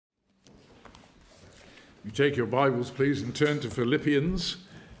You take your Bibles, please, and turn to Philippians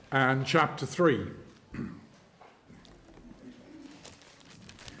and chapter 3.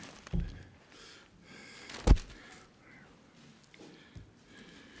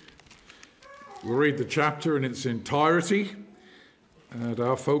 We'll read the chapter in its entirety, and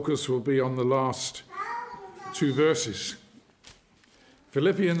our focus will be on the last two verses.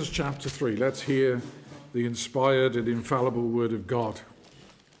 Philippians chapter 3. Let's hear the inspired and infallible word of God.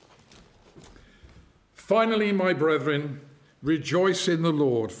 Finally, my brethren, rejoice in the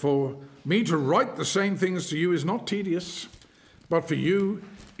Lord. For me to write the same things to you is not tedious, but for you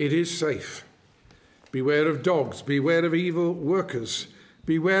it is safe. Beware of dogs, beware of evil workers,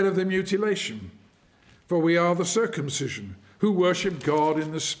 beware of the mutilation. For we are the circumcision, who worship God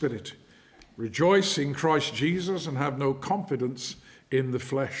in the Spirit, rejoice in Christ Jesus, and have no confidence in the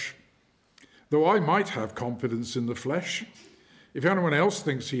flesh. Though I might have confidence in the flesh, if anyone else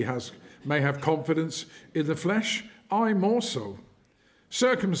thinks he may have confidence in the flesh, I more so.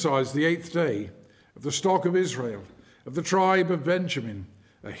 Circumcised the 8th day, of the stock of Israel, of the tribe of Benjamin,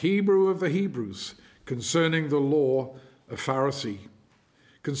 a Hebrew of the Hebrews, concerning the law, a Pharisee,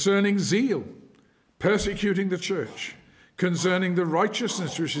 concerning zeal, persecuting the church, concerning the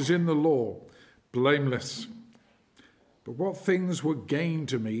righteousness which is in the law, blameless. But what things were gain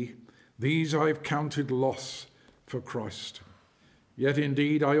to me, these I have counted loss for Christ. Yet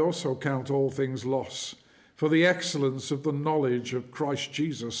indeed I also count all things loss, for the excellence of the knowledge of Christ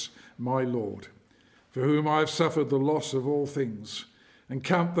Jesus my Lord, for whom I have suffered the loss of all things, and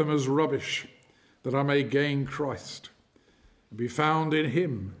count them as rubbish, that I may gain Christ, and be found in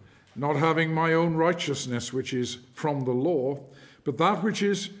him, not having my own righteousness which is from the law, but that which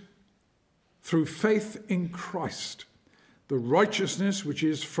is through faith in Christ, the righteousness which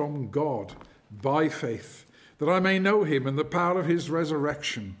is from God by faith, that I may know him and the power of his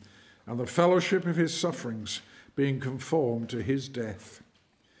resurrection and the fellowship of his sufferings, being conformed to his death,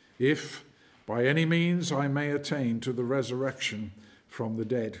 if by any means I may attain to the resurrection from the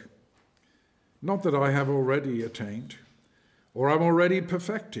dead. Not that I have already attained, or am already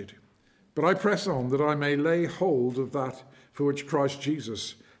perfected, but I press on that I may lay hold of that for which Christ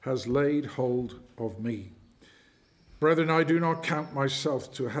Jesus has laid hold of me. Brethren, I do not count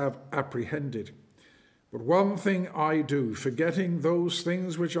myself to have apprehended, but one thing I do, forgetting those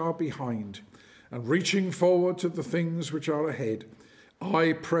things which are behind, and reaching forward to the things which are ahead,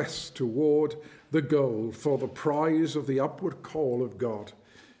 I press toward the goal for the prize of the upward call of God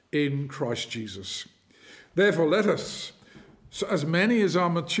in Christ Jesus. Therefore, let us, as many as are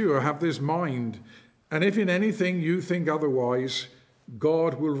mature, have this mind, and if in anything you think otherwise,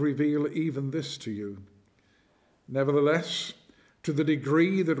 God will reveal even this to you. Nevertheless, to the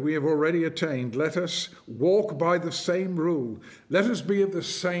degree that we have already attained, let us walk by the same rule. Let us be of the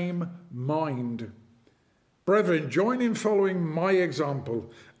same mind. Brethren, join in following my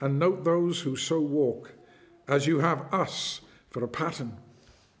example, and note those who so walk, as you have us for a pattern.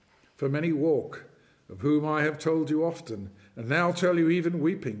 For many walk, of whom I have told you often, and now tell you even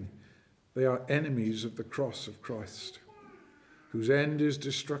weeping, they are enemies of the cross of Christ, whose end is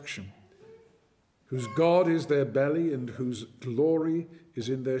destruction, whose God is their belly, and whose glory is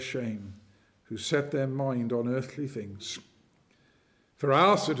in their shame, who set their mind on earthly things. For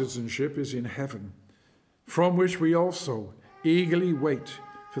our citizenship is in heaven, from which we also eagerly wait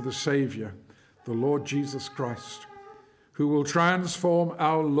for the Saviour, the Lord Jesus Christ, who will transform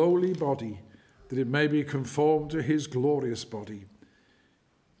our lowly body, that it may be conformed to his glorious body,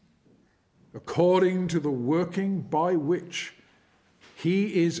 according to the working by which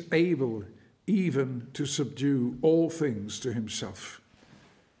he is able even to subdue all things to himself.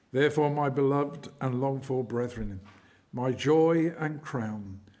 Therefore, my beloved and longed-for brethren, my joy and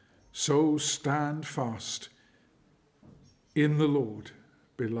crown, so stand fast in the Lord,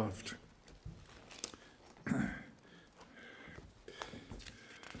 beloved.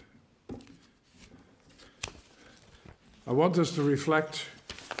 I want us to reflect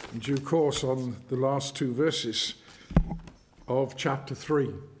in due course on the last two verses of chapter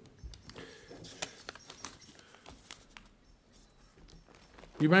 3.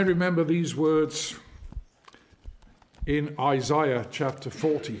 You may remember these words in Isaiah chapter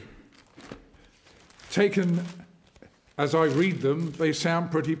 40. Taken as I read them, they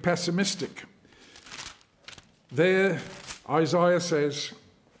sound pretty pessimistic. There, Isaiah says,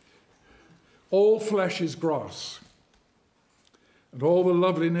 all flesh is grass, and all the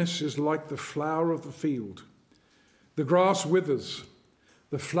loveliness is like the flower of the field. The grass withers,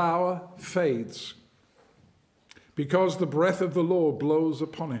 the flower fades, because the breath of the Lord blows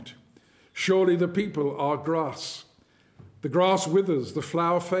upon it. Surely the people are grass. The grass withers, the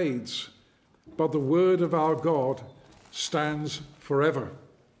flower fades, but the word of our God stands forever.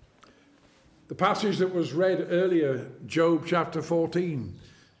 The passage that was read earlier, Job chapter 14,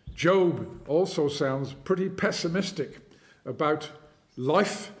 Job also sounds pretty pessimistic about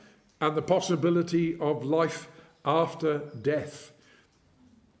life and the possibility of life after death.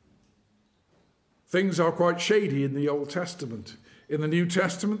 Things are quite shady in the Old Testament. In the New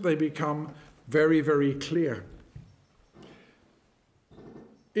Testament, they become very, very clear.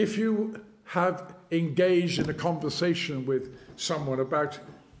 If you have engaged in a conversation with someone about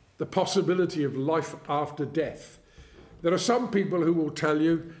the possibility of life after death, there are some people who will tell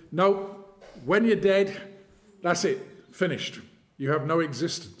you, no, when you're dead, that's it, finished. You have no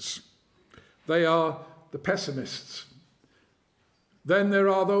existence. They are the pessimists. Then there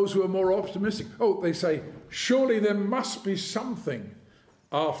are those who are more optimistic. Oh, they say, surely there must be something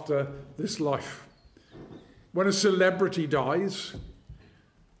after this life. When a celebrity dies,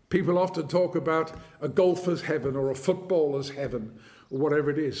 people often talk about a golfer's heaven or a footballer's heaven or whatever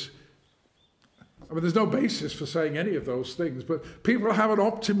it is. I mean, there's no basis for saying any of those things, but people have an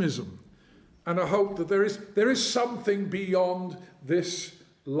optimism and a hope that there is something beyond this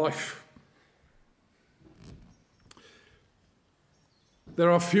life.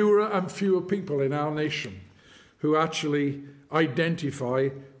 There are fewer and fewer people in our nation who actually identify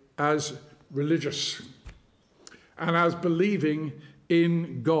as religious and as believing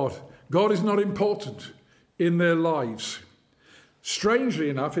in God. God is not important in their lives. Strangely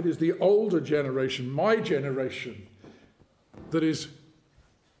enough, it is the older generation, my generation, that is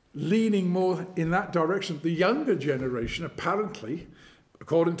leaning more in that direction. The younger generation, apparently,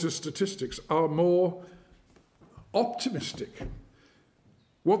 according to statistics, are more optimistic.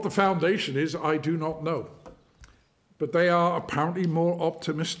 What the foundation is, I do not know. But they are apparently more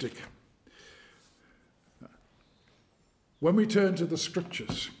optimistic. When we turn to the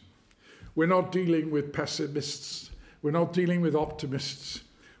scriptures, we're not dealing with pessimists. We're not dealing with optimists.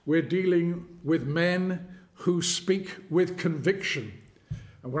 We're dealing with men who speak with conviction.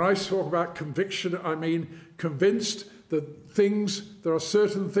 And when I talk about conviction, I mean convinced that there are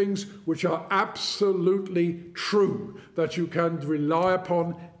certain things which are absolutely true, that you can rely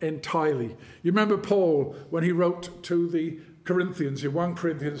upon entirely. You remember Paul, when he wrote to the Corinthians in 1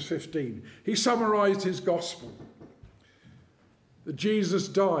 Corinthians 15, he summarized his gospel. That Jesus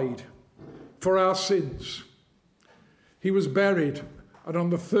died for our sins. He was buried, and on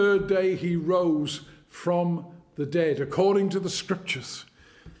the third day he rose from the dead, according to the scriptures.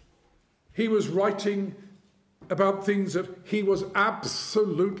 He was writing about things that he was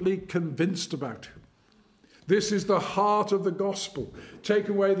absolutely convinced about. This is the heart of the gospel. Take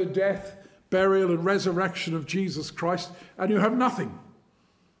away the death, burial, and resurrection of Jesus Christ, and you have nothing.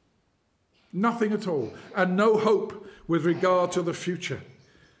 Nothing at all, and no hope with regard to the future.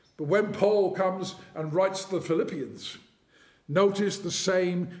 But when Paul comes and writes to the Philippians, notice the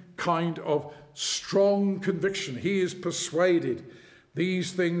same kind of strong conviction. He is persuaded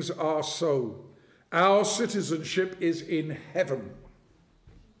these things are so. Our citizenship is in heaven,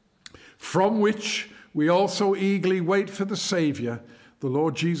 from which we also eagerly wait for the Saviour, the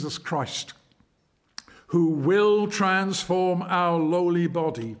Lord Jesus Christ, who will transform our lowly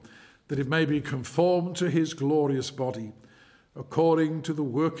body, that it may be conformed to his glorious body, according to the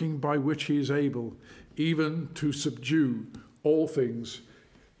working by which he is able even to subdue all things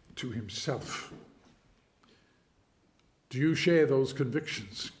to himself. Do you share those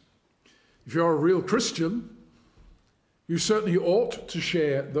convictions? If you're a real Christian, you certainly ought to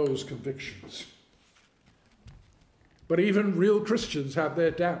share those convictions. But even real Christians have their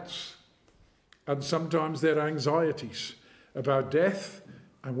doubts and sometimes their anxieties about death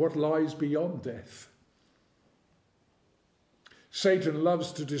and what lies beyond death. Satan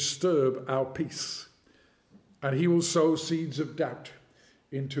loves to disturb our peace, and he will sow seeds of doubt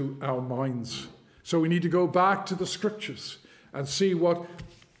into our minds. So we need to go back to the scriptures and see what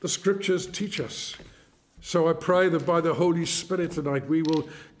the scriptures teach us. So I pray that by the Holy Spirit tonight we will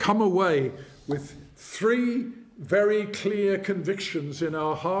come away with 3 very clear convictions in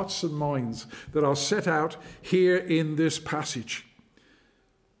our hearts and minds that are set out here in this passage.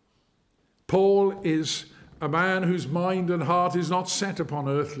 Paul is a man whose mind and heart is not set upon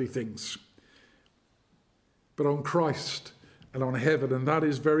earthly things, but on Christ and on heaven, and that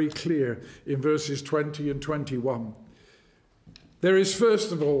is very clear in verses 20 and 21. There is,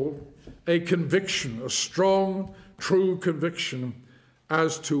 first of all, a conviction, a strong, true conviction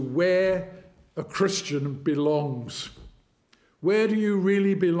as to where a Christian belongs. Where do you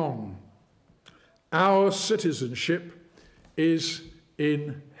really belong? Our citizenship is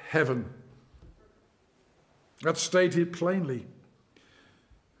in heaven. That's stated plainly.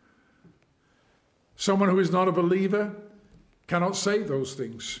 Someone who is not a believer cannot say those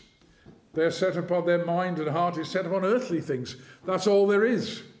things. They're set upon, their mind and heart is set upon earthly things. That's all there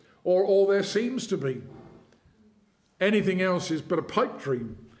is, or all there seems to be. Anything else is but a pipe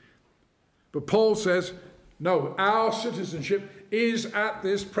dream. But Paul says, no, our citizenship is at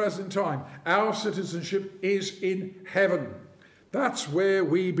this present time. Our citizenship is in heaven. That's where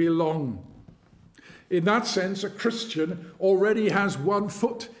we belong. In that sense, a Christian already has one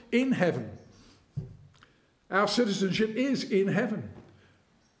foot in heaven. Our citizenship is in heaven.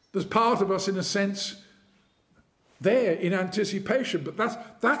 There's part of us, in a sense, there in anticipation, but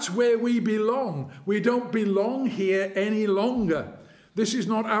that's where we belong. We don't belong here any longer. This is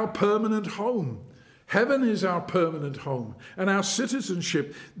not our permanent home. Heaven is our permanent home, and our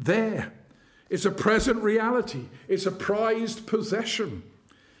citizenship there. It's a present reality. It's a prized possession.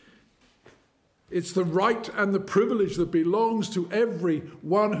 It's the right and the privilege that belongs to every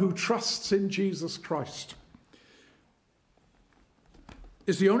one who trusts in Jesus Christ.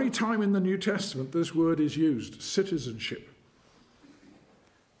 It's the only time in the New Testament this word is used, citizenship.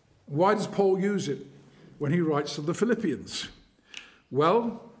 Why does Paul use it when he writes to the Philippians?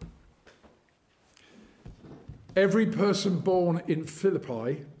 Well, every person born in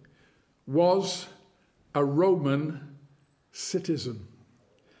Philippi was a Roman citizen.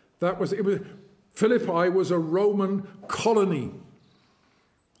 Philippi was a Roman colony.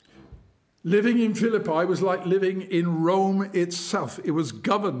 Living in Philippi was like living in Rome itself. It was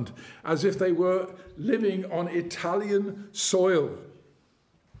governed as if they were living on Italian soil.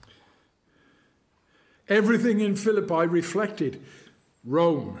 Everything in Philippi reflected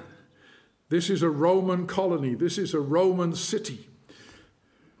Rome. This is a Roman colony. This is a Roman city.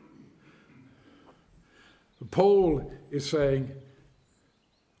 Paul is saying,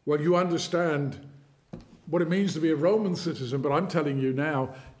 well, you understand what it means to be a Roman citizen, but I'm telling you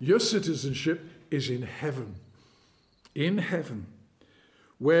now, your citizenship is in heaven. In heaven,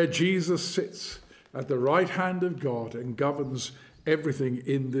 where Jesus sits at the right hand of God and governs everything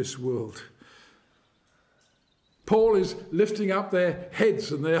in this world. Paul is lifting up their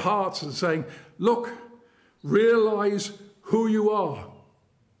heads and their hearts and saying, look, realize who you are.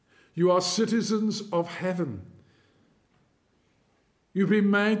 You are citizens of heaven. You've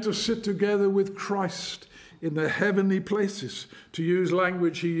been made to sit together with Christ in the heavenly places, to use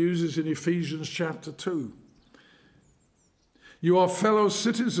language he uses in Ephesians chapter 2. You are fellow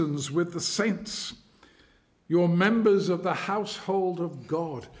citizens with the saints. You're members of the household of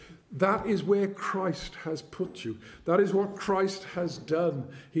God. That is where Christ has put you. That is what Christ has done.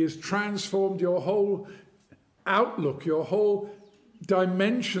 He has transformed your whole outlook, your whole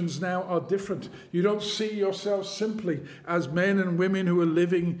dimensions now are different. You don't see yourself simply as men and women who are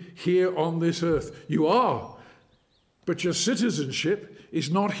living here on this earth. You are, but your citizenship is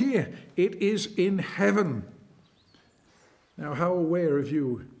not here. It is in heaven. Now, how aware are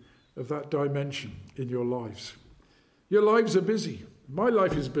you of that dimension in your lives? Your lives are busy. My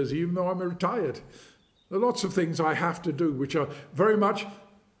life is busy, even though I'm retired. There are lots of things I have to do, which are very much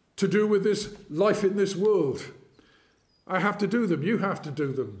to do with this life in this world. I have to do them. You have to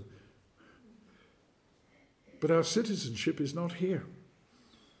do them. But our citizenship is not here.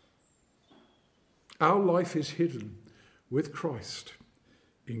 Our life is hidden with Christ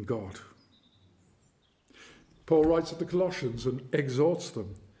in God. Paul writes to the Colossians and exhorts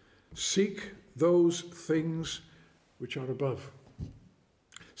them, seek those things which are above.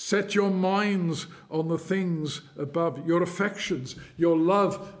 Set your minds on the things above, your affections, your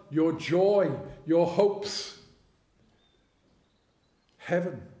love, your joy, your hopes.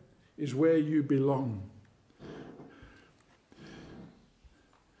 Heaven is where you belong.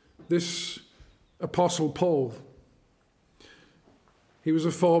 This Apostle Paul, he was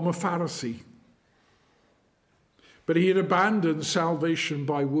a former Pharisee, but he had abandoned salvation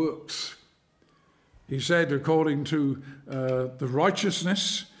by works. He said, according to the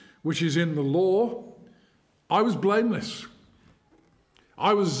righteousness which is in the law, I was blameless.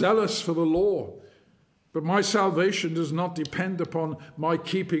 I was zealous for the law. But my salvation does not depend upon my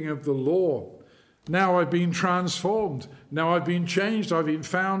keeping of the law. Now I've been transformed. Now I've been changed. I've been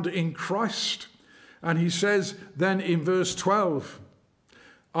found in Christ. And he says then in verse 12,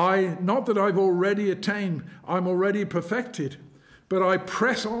 not that I've already attained, I'm already perfected, but I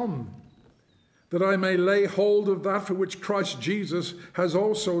press on, that I may lay hold of that for which Christ Jesus has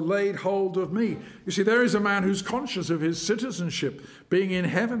also laid hold of me. You see, there is a man who's conscious of his citizenship being in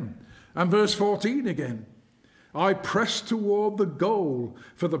heaven. And verse 14 again, I press toward the goal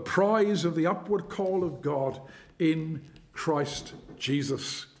for the prize of the upward call of God in Christ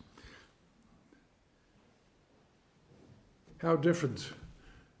Jesus. How different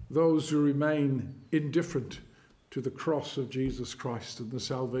those who remain indifferent to the cross of Jesus Christ and the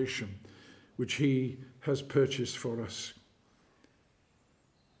salvation which he has purchased for us.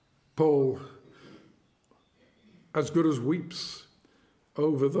 Paul, as good as weeps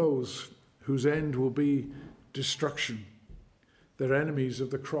over those whose end will be destruction. They're enemies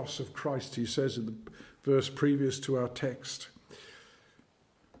of the cross of Christ, he says in the verse previous to our text.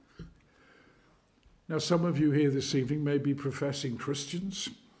 Now, some of you here this evening may be professing Christians,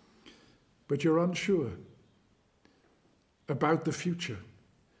 but you're unsure about the future,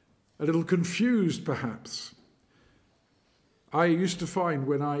 a little confused perhaps. I used to find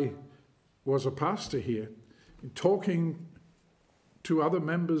when I was a pastor here, in talking to other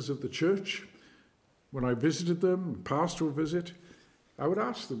members of the church, when I visited them, pastoral visit, I would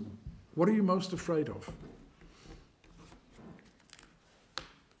ask them, what are you most afraid of?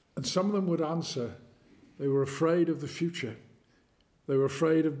 And some of them would answer, they were afraid of the future. They were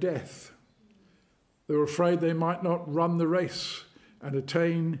afraid of death. They were afraid they might not run the race and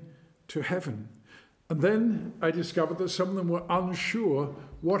attain to heaven. And then I discovered that some of them were unsure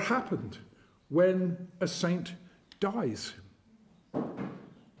what happened when a saint dies.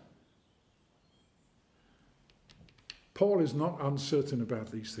 Paul is not uncertain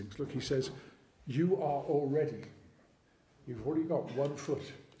about these things. Look, he says, you've already got one foot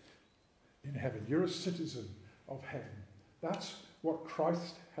in heaven. You're a citizen of heaven. That's what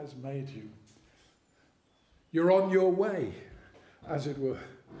Christ has made you. You're on your way, as it were.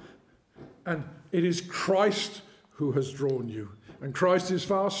 And it is Christ who has drawn you. And Christ is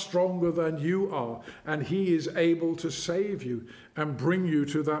far stronger than you are. And he is able to save you and bring you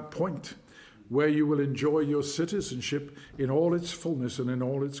to that point where you will enjoy your citizenship in all its fullness and in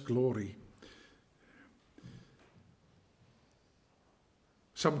all its glory.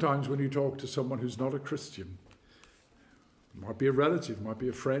 Sometimes when you talk to someone who's not a Christian, it might be a relative, might be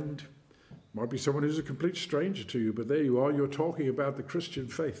a friend, might be someone who's a complete stranger to you, but there you are, you're talking about the Christian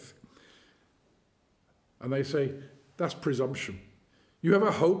faith. And they say, that's presumption. You have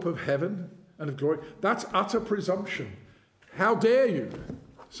a hope of heaven and of glory. That's utter presumption. How dare you?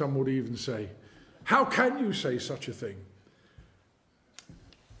 Some would even say. How can you say such a thing?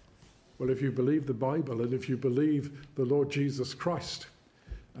 Well, if you believe the Bible and if you believe the Lord Jesus Christ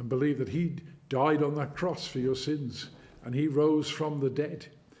and believe that he died on that cross for your sins and he rose from the dead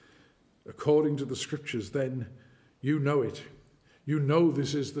according to the scriptures, then you know it. You know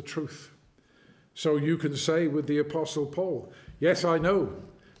this is the truth. So you can say with the Apostle Paul, yes, I know,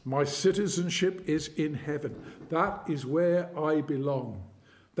 my citizenship is in heaven. That is where I belong.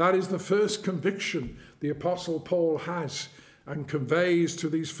 That is the first conviction the Apostle Paul has and conveys to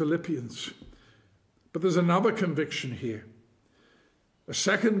these Philippians. But there's another conviction here. A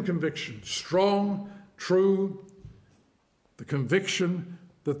second conviction, strong, true, the conviction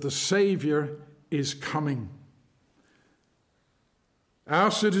that the Saviour is coming.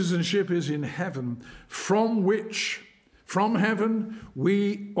 Our citizenship is in heaven, from heaven,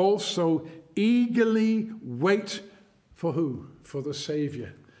 we also eagerly wait for who? For the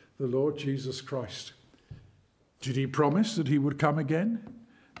Saviour, the Lord Jesus Christ. Did he promise that he would come again?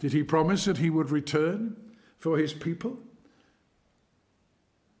 Did he promise that he would return for his people?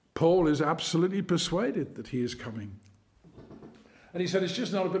 Paul is absolutely persuaded that he is coming. And he said, it's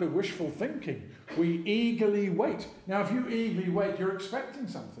just not a bit of wishful thinking. We eagerly wait. Now, if you eagerly wait, you're expecting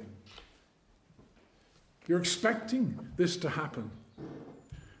something. You're expecting this to happen.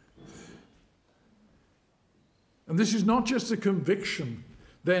 And this is not just a conviction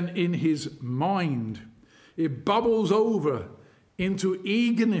then in his mind. It bubbles over into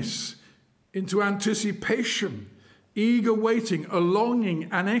eagerness, into anticipation, eager waiting, a longing,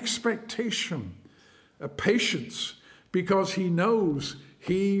 an expectation, a patience, because he knows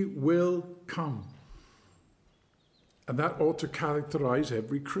he will come. And that ought to characterize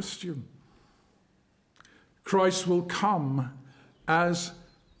every Christian. Christ will come as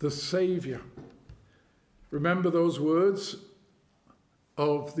the Saviour. Remember those words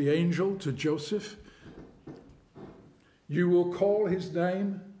of the angel to Joseph? You will call his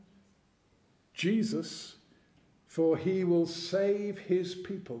name Jesus, for he will save his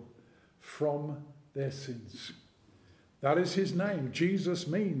people from their sins. That is his name. Jesus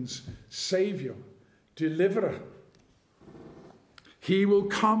means Saviour, Deliverer. He will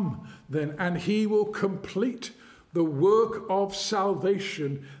come then, and he will complete the work of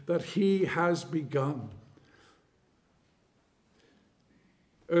salvation that he has begun.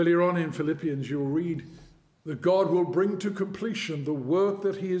 Earlier on in Philippians, you'll read that God will bring to completion the work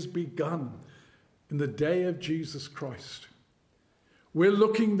that he has begun in the day of Jesus Christ. We're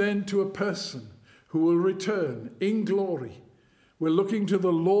looking then to a person who will return in glory We're looking to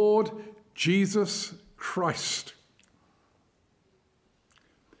the Lord Jesus Christ.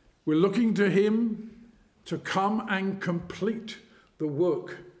 We're looking to him to come and complete the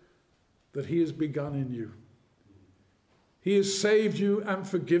work that he has begun in you. He has saved you and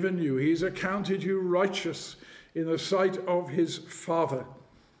forgiven you. He has accounted you righteous in the sight of his Father.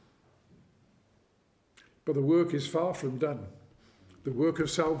 But the work is far from done. The work of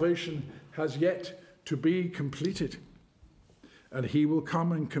salvation has yet to be completed, and he will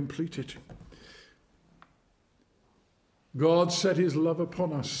come and complete it. God set his love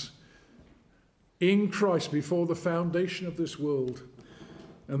upon us in Christ before the foundation of this world.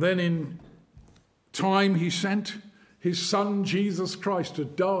 And then in time he sent his Son Jesus Christ to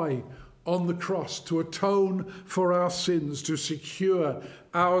die on the cross, to atone for our sins, to secure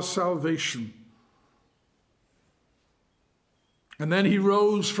our salvation. And then he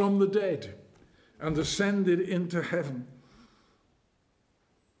rose from the dead and ascended into heaven.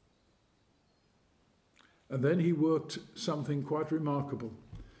 And then he worked something quite remarkable.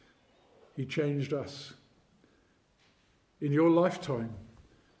 He changed us. In your lifetime,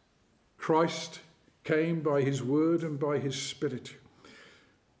 Christ came by his word and by his Spirit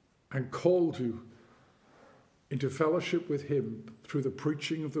and called you into fellowship with him through the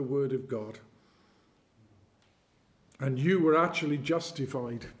preaching of the word of God. And you were actually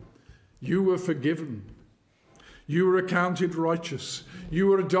justified. You were forgiven. You were accounted righteous. You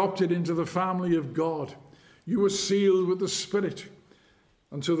were adopted into the family of God. You were sealed with the Spirit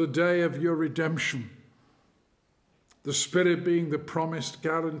until the day of your redemption. The Spirit being the promised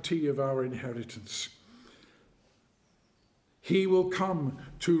guarantee of our inheritance. He will come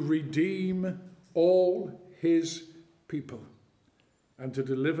to redeem all his people and to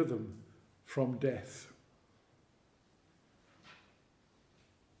deliver them from death.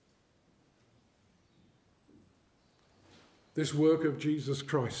 This work of Jesus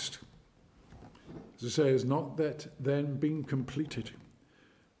Christ, as I say, has not yet then been completed.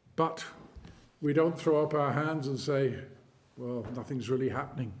 But we don't throw up our hands and say, well, nothing's really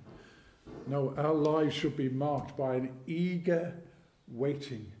happening. No, our lives should be marked by an eager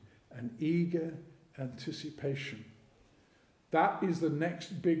waiting, an eager anticipation. That is the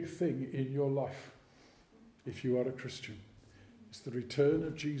next big thing in your life, if you are a Christian. It's the return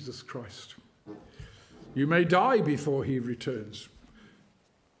of Jesus Christ. You may die before he returns.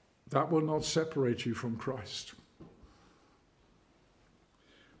 That will not separate you from Christ.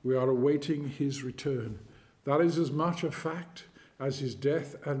 We are awaiting his return. That is as much a fact as his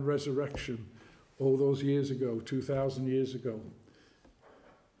death and resurrection all those years ago, 2,000 years ago.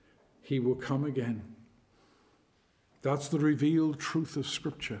 He will come again. That's the revealed truth of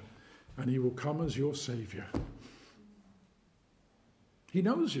Scripture. And he will come as your Saviour. He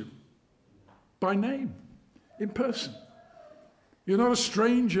knows you by name, in person. You're not a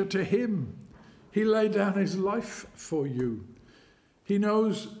stranger to him. He laid down his life for you. He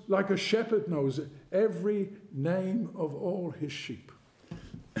knows, like a shepherd knows, every name of all his sheep.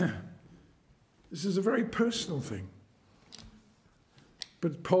 This is a very personal thing.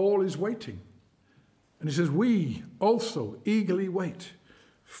 But Paul is waiting. And he says, we also eagerly wait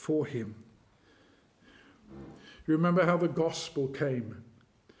for him. You remember how the gospel came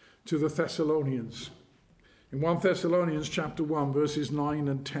to the Thessalonians. In 1 Thessalonians chapter 1, verses 9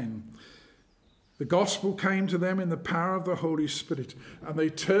 and 10. The gospel came to them in the power of the Holy Spirit, and they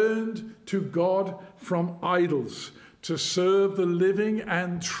turned to God from idols to serve the living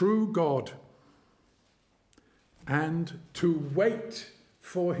and true God, and to wait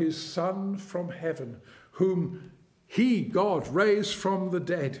for his Son from heaven, whom he, God, raised from the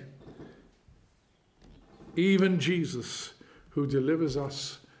dead, even Jesus, who delivers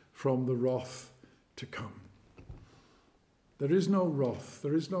us from the wrath to come. There is no wrath,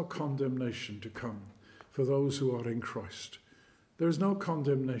 there is no condemnation to come for those who are in Christ. There is no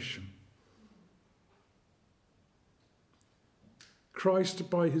condemnation. Christ,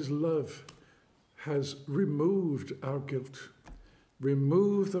 by his love, has removed our guilt,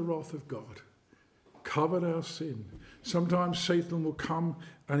 removed the wrath of God, covered our sin. Sometimes Satan will come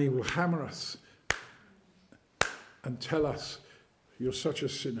and he will hammer us and tell us, you're such a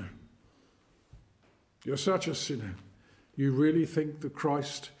sinner. You're such a sinner. You really think that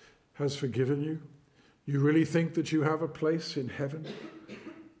Christ has forgiven you? You really think that you have a place in heaven?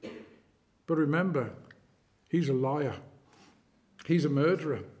 But remember, he's a liar. He's a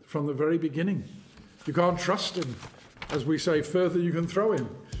murderer from the very beginning. You can't trust him. As we say, further you can throw him.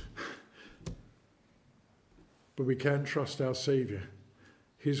 But we can trust our Saviour.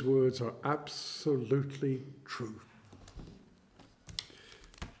 His words are absolutely true.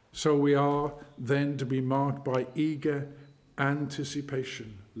 So we are then to be marked by eager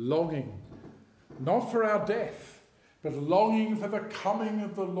anticipation, longing, not for our death, but longing for the coming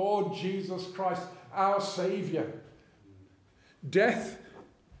of the Lord Jesus Christ, our Saviour. Death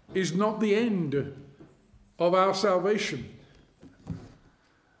is not the end of our salvation.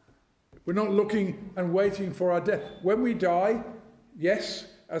 We're not looking and waiting for our death. When we die, yes,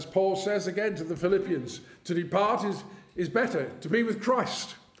 as Paul says again to the Philippians, to depart is better, to be with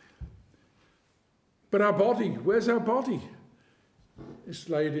Christ. But our body, where's our body? It's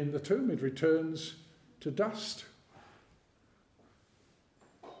laid in the tomb. It returns to dust.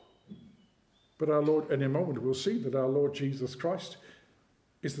 But our Lord, in a moment we'll see that our Lord Jesus Christ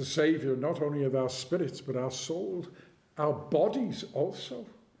is the Saviour not only of our spirits, but our soul, our bodies also.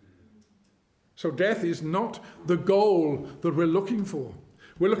 So death is not the goal that we're looking for.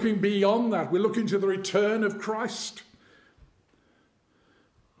 We're looking beyond that. We're looking to the return of Christ.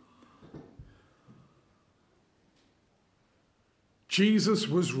 Jesus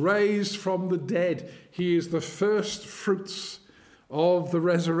was raised from the dead. He is the first fruits of the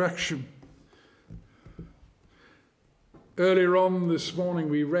resurrection. Earlier on this morning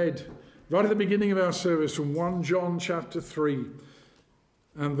we read, right at the beginning of our service, from 1 John chapter 3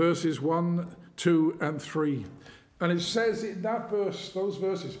 and verses 1, 2 and 3. And it says in that verse, those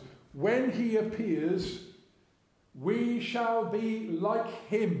verses, when he appears, we shall be like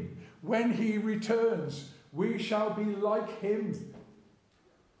him. When he returns, we shall be like him.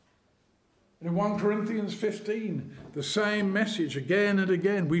 And in 1 Corinthians 15, the same message again and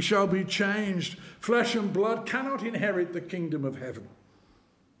again. We shall be changed. Flesh and blood cannot inherit the kingdom of heaven.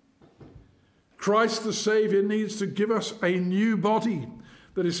 Christ the Saviour needs to give us a new body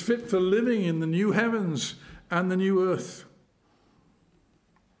that is fit for living in the new heavens and the new earth.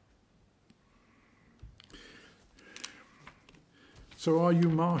 So are you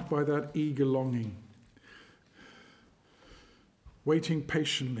marked by that eager longing? Waiting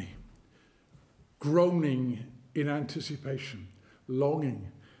patiently, groaning in anticipation,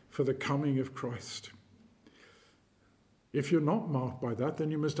 longing for the coming of Christ. If you're not marked by that,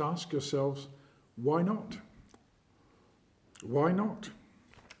 then you must ask yourselves, why not? Why not?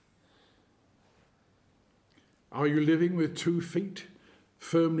 Are you living with 2 feet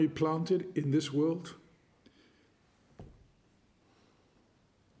firmly planted in this world?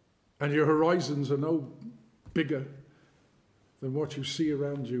 And your horizons are no bigger than what you see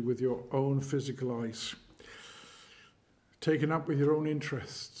around you with your own physical eyes, taken up with your own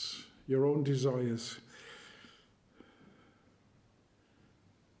interests, your own desires.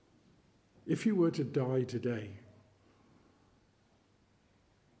 If you were to die today,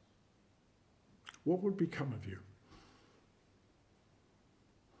 what would become of you?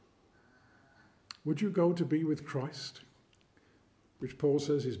 Would you go to be with Christ, which Paul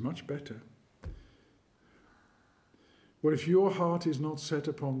says is much better? Well, if your heart is not set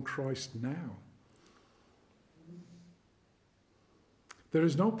upon Christ now, there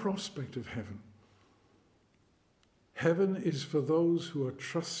is no prospect of heaven. Heaven is for those who are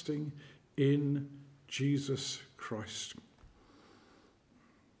trusting in Jesus Christ.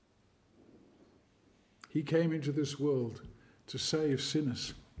 He came into this world to save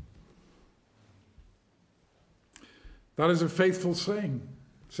sinners. That is a faithful saying,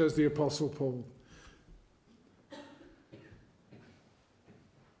 says the Apostle Paul.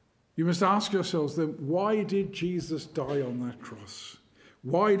 You must ask yourselves then, why did Jesus die on that cross?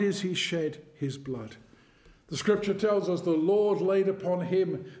 Why does he shed his blood? The scripture tells us the Lord laid upon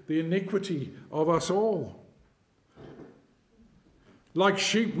him the iniquity of us all. Like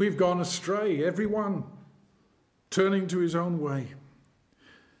sheep, we've gone astray, everyone turning to his own way.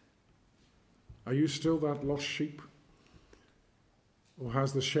 Are you still that lost sheep? Or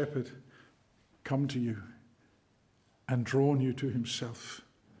has the shepherd come to you and drawn you to himself?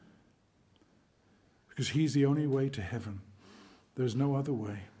 Because he's the only way to heaven. There's no other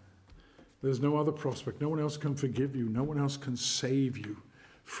way. There's no other prospect. No one else can forgive you. No one else can save you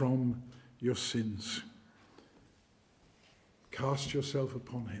from your sins. Cast yourself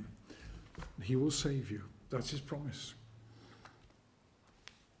upon him. He will save you. That's his promise.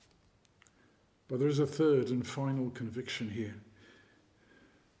 But there is a third and final conviction here.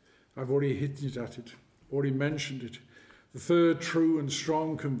 I've already hinted at it, already mentioned it. The third true and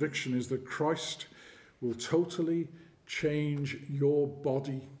strong conviction is that Christ will totally change your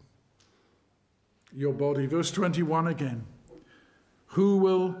body. Your body. Verse 21 again. Who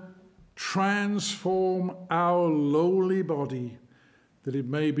will transform our lowly body that it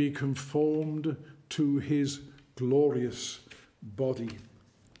may be conformed to his glorious body.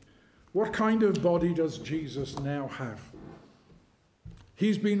 What kind of body does Jesus now have?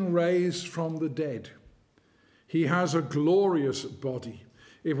 He's been raised from the dead. He has a glorious body.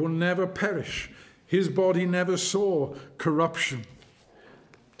 It will never perish. His body never saw corruption.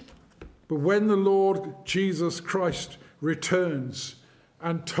 But when the Lord Jesus Christ returns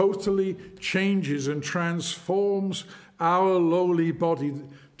and totally changes and transforms our lowly body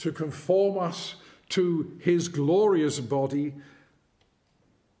to conform us to his glorious body,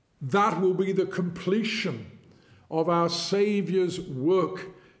 that will be the completion of our Saviour's work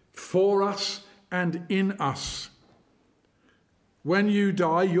for us and in us. When you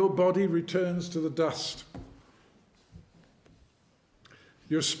die, your body returns to the dust.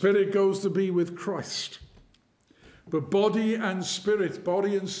 Your spirit goes to be with Christ. But body and spirit,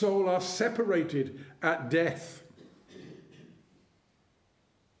 body and soul are separated at death.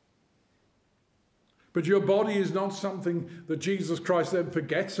 But your body is not something that Jesus Christ then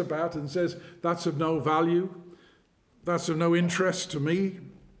forgets about and says, that's of no value, that's of no interest to me.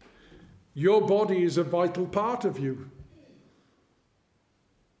 Your body is a vital part of you.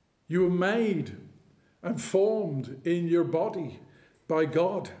 You were made and formed in your body by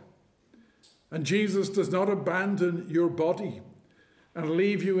God. And Jesus does not abandon your body and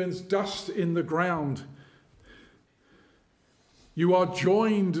leave you in dust in the ground. You are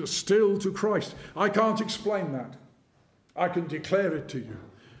joined still to Christ. I can't explain that. I can declare it to you.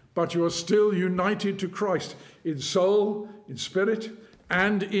 But you are still united to Christ in soul, in spirit,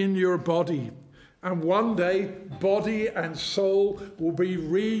 and in your body. And one day, body and soul will be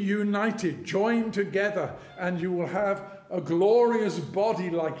reunited, joined together, and you will have a glorious body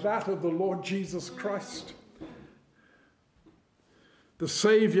like that of the Lord Jesus Christ. The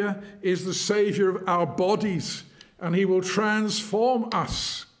Saviour is the Saviour of our bodies, and he will transform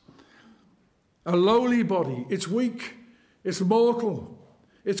us. A lowly body, it's weak, it's mortal,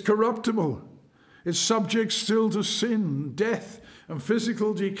 it's corruptible, it's subject still to sin, death, and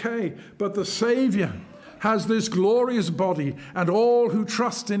physical decay. But the Saviour has this glorious body, and all who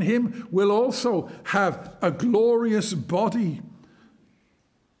trust in him will also have a glorious body.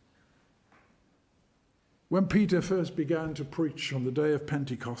 When Peter first began to preach on the day of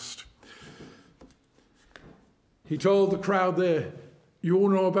Pentecost, he told the crowd there, you all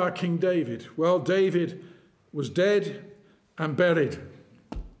know about King David. Well, David was dead and buried.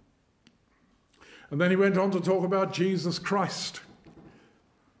 And then he went on to talk about Jesus Christ,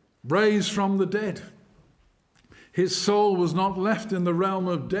 raised from the dead. His soul was not left in the realm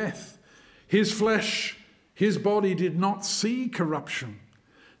of death. His flesh, his body did not see corruption.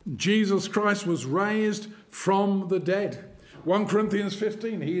 Jesus Christ was raised from the dead. 1 Corinthians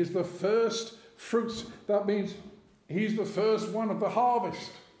 15, he is the first fruits. That means he's the first one of the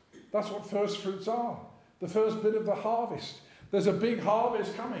harvest. That's what first fruits are, the first bit of the harvest. There's a big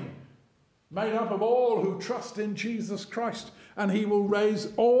harvest coming, made up of all who trust in Jesus Christ. And he will raise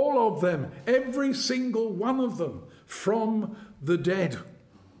all of them, every single one of them, from the dead.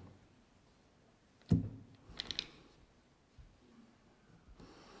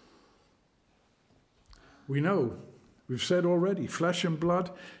 We know, we've said already, flesh and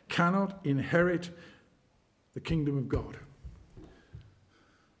blood cannot inherit the kingdom of God.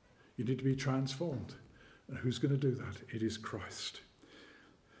 You need to be transformed. And who's going to do that? It is Christ.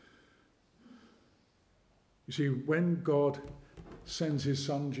 You see, when God sends his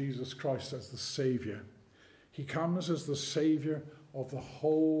Son Jesus Christ as the Saviour, he comes as the Saviour of the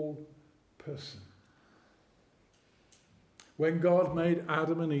whole person. When God made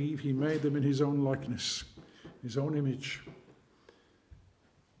Adam and Eve, he made them in his own likeness, his own image.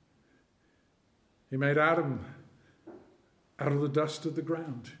 He made Adam out of the dust of the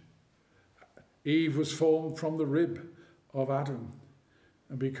ground. Eve was formed from the rib of Adam.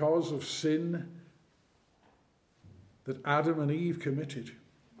 And because of sin that Adam and Eve committed,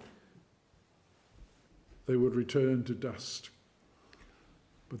 they would return to dust.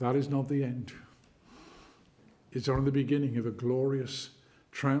 But that is not the end. It's only the beginning of a glorious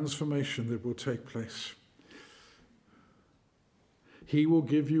transformation that will take place. He will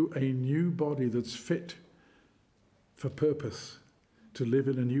give you a new body that's fit for purpose to live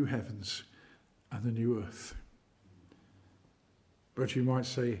in the new heavens and the new earth. But you might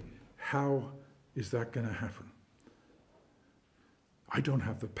say, how is that going to happen? I don't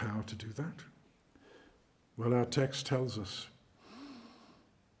have the power to do that. Well, our text tells us,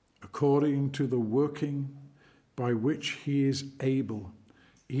 according to the working by which he is able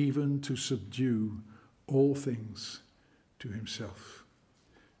even to subdue all things to himself.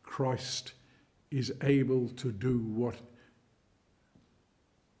 Christ is able to do what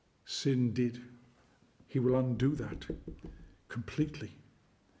sin did. He will undo that completely.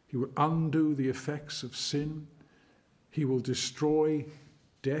 He will undo the effects of sin. He will destroy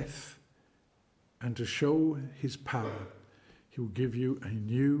death And to show his power, he will give you a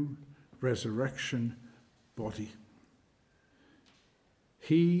new resurrection body.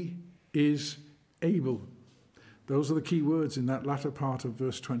 He is able. Those are the key words in that latter part of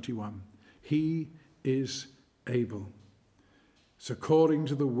verse 21. He is able. It's according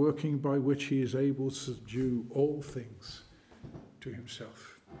to the working by which he is able to subdue all things to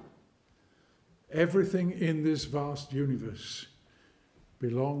himself. Everything in this vast universe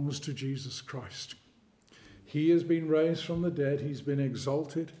belongs to Jesus Christ. He has been raised from the dead. He's been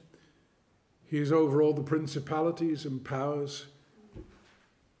exalted. He is over all the principalities and powers.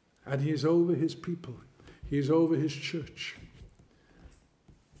 And he is over his people. He is over his church.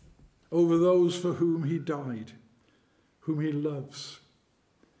 Over those for whom he died, whom he loves.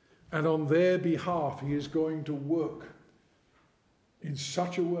 And on their behalf, he is going to work in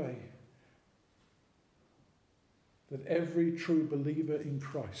such a way that every true believer in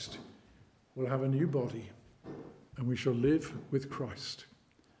Christ will have a new body, and we shall live with Christ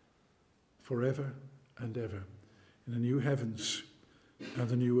forever and ever in the new heavens and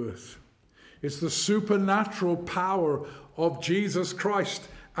the new earth. It's the supernatural power of Jesus Christ,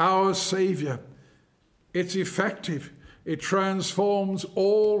 our Saviour. It's effective. It transforms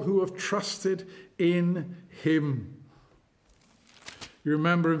all who have trusted in him. You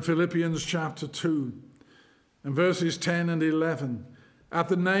remember in Philippians chapter 2 and verses 10 and 11, at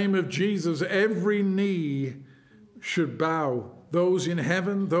the name of Jesus, every knee should bow, those in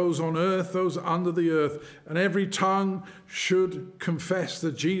heaven, those on earth, those under the earth, and every tongue should confess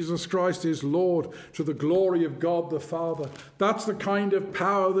that Jesus Christ is Lord, to the glory of God the Father. That's the kind of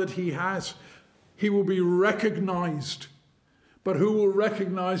power that he has. He will be recognized. But who will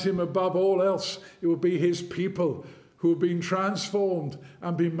recognize him above all else? It will be his people who have been transformed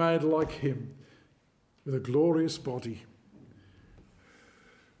and been made like him with a glorious body.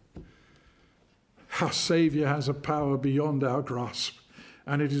 Our Saviour has a power beyond our grasp,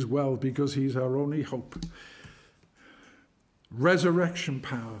 and it is well, because he's our only hope. Resurrection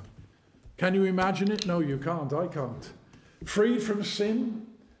power. Can you imagine it? No, you can't. I can't. Free from sin,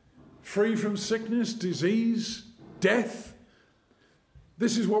 free from sickness, disease, death.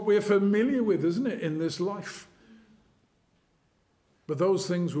 This is what we're familiar with, isn't it, in this life? But those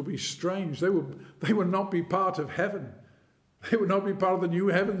things will be strange. They will not be part of heaven. They will not be part of the new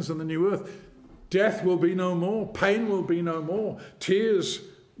heavens and the new earth. Death will be no more. Pain will be no more. Tears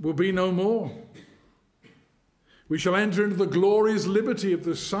will be no more. We shall enter into the glorious liberty of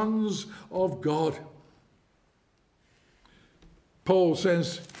the sons of God. Paul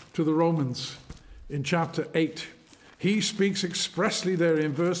says to the Romans in chapter 8, he speaks expressly there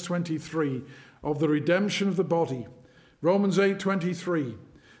in verse 23 of the redemption of the body. Romans 8:23.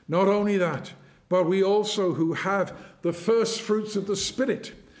 Not only that, but we also who have the first fruits of the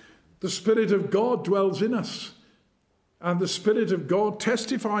Spirit of God dwells in us. And the Spirit of God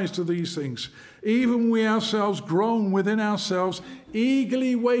testifies to these things. Even we ourselves groan within ourselves,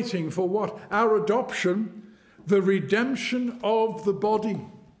 eagerly waiting for what? Our adoption, the redemption of the body.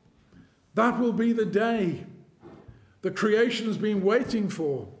 That will be the day the creation has been waiting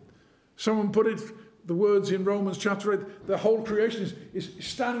for. Someone put it, the words in Romans chapter 8, the whole creation is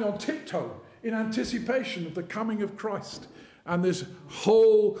standing on tiptoe in anticipation of the coming of Christ. And this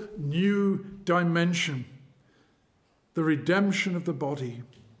whole new dimension, the redemption of the body.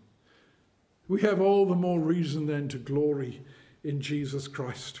 We have all the more reason then to glory in Jesus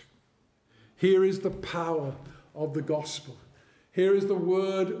Christ. Here is the power of the gospel. Here is the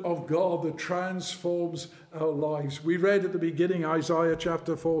word of God that transforms our lives. We read at the beginning, Isaiah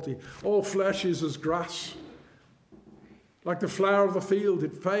chapter 40, all flesh is as grass. Like the flower of the field,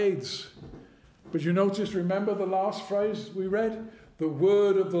 it fades. But you notice, remember the last phrase we read? The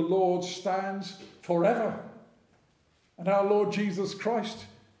word of the Lord stands forever. And our Lord Jesus Christ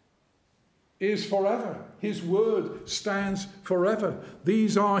is forever. His word stands forever.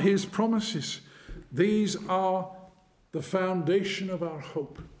 These are his promises. These are the foundation of our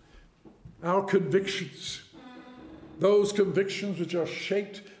hope. Our convictions. Those convictions which are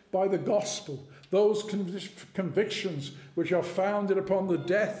shaped by the gospel. Those convictions which are founded upon the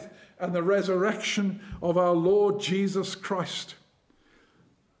death and the resurrection of our Lord Jesus Christ.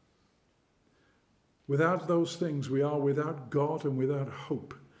 Without those things, we are without God and without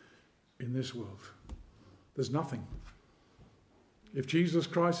hope in this world. There's nothing. If Jesus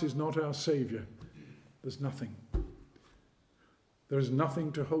Christ is not our Saviour, there's nothing. There is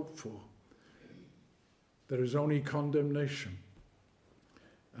nothing to hope for. There is only condemnation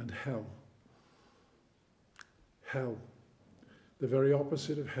and hell. Hell, the very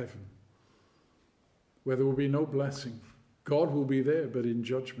opposite of heaven, where there will be no blessing. God will be there, but in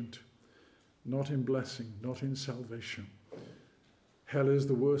judgment. not in blessing, not in salvation. Hell is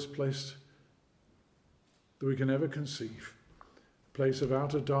the worst place that we can ever conceive. A place of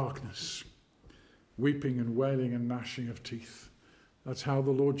outer darkness, weeping and wailing and gnashing of teeth. That's how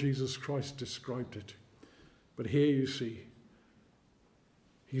the Lord Jesus Christ described it. But here you see,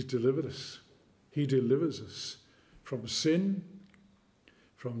 he's delivered us. He delivers us from sin,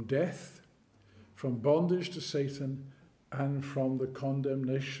 from death, from bondage to Satan, and from the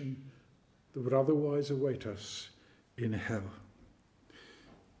condemnation that would otherwise await us in hell.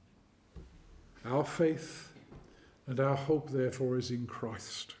 Our faith and our hope, therefore, is in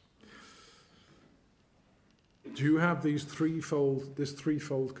Christ. Do you have this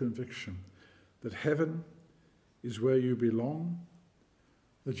threefold conviction that heaven is where you belong,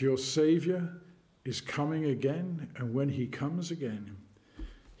 that your Saviour is coming again, and when he comes again,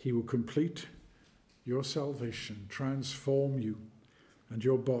 he will complete your salvation, transform you and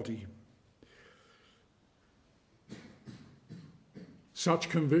your body. Such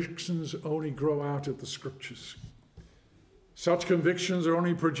convictions only grow out of the Scriptures. Such convictions are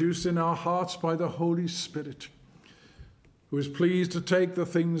only produced in our hearts by the Holy Spirit, who is pleased to take the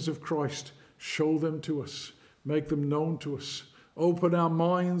things of Christ, show them to us, make them known to us, open our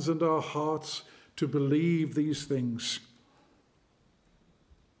minds and our hearts to believe these things.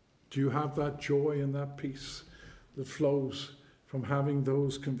 Do you have that joy and that peace that flows from having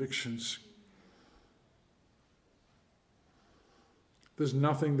those convictions? There's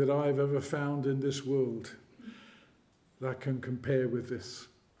nothing that I've ever found in this world that can compare with this.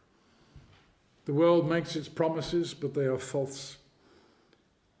 The world makes its promises, but they are false.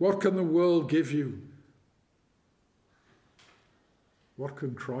 What can the world give you? What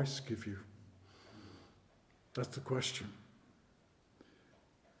can Christ give you? That's the question.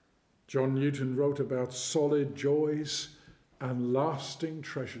 John Newton wrote about solid joys and lasting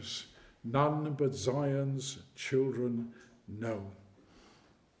treasures, none but Zion's children know.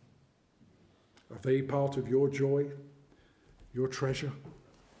 Are they part of your joy, your treasure?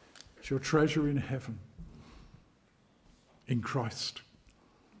 It's your treasure in heaven, in Christ.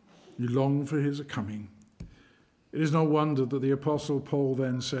 You long for his coming. It is no wonder that the Apostle Paul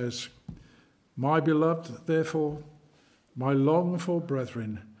then says, "My beloved, therefore, my longed for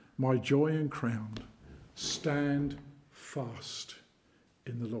brethren, my joy and crown, stand fast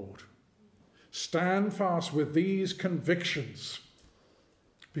in the Lord." Stand fast with these convictions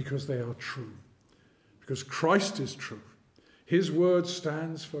because they are true. Because Christ is true. His word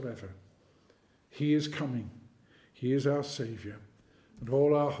stands forever. He is coming. He is our Saviour. And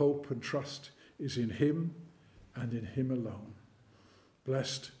all our hope and trust is in him and in him alone.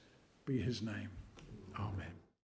 Blessed be his name. Amen.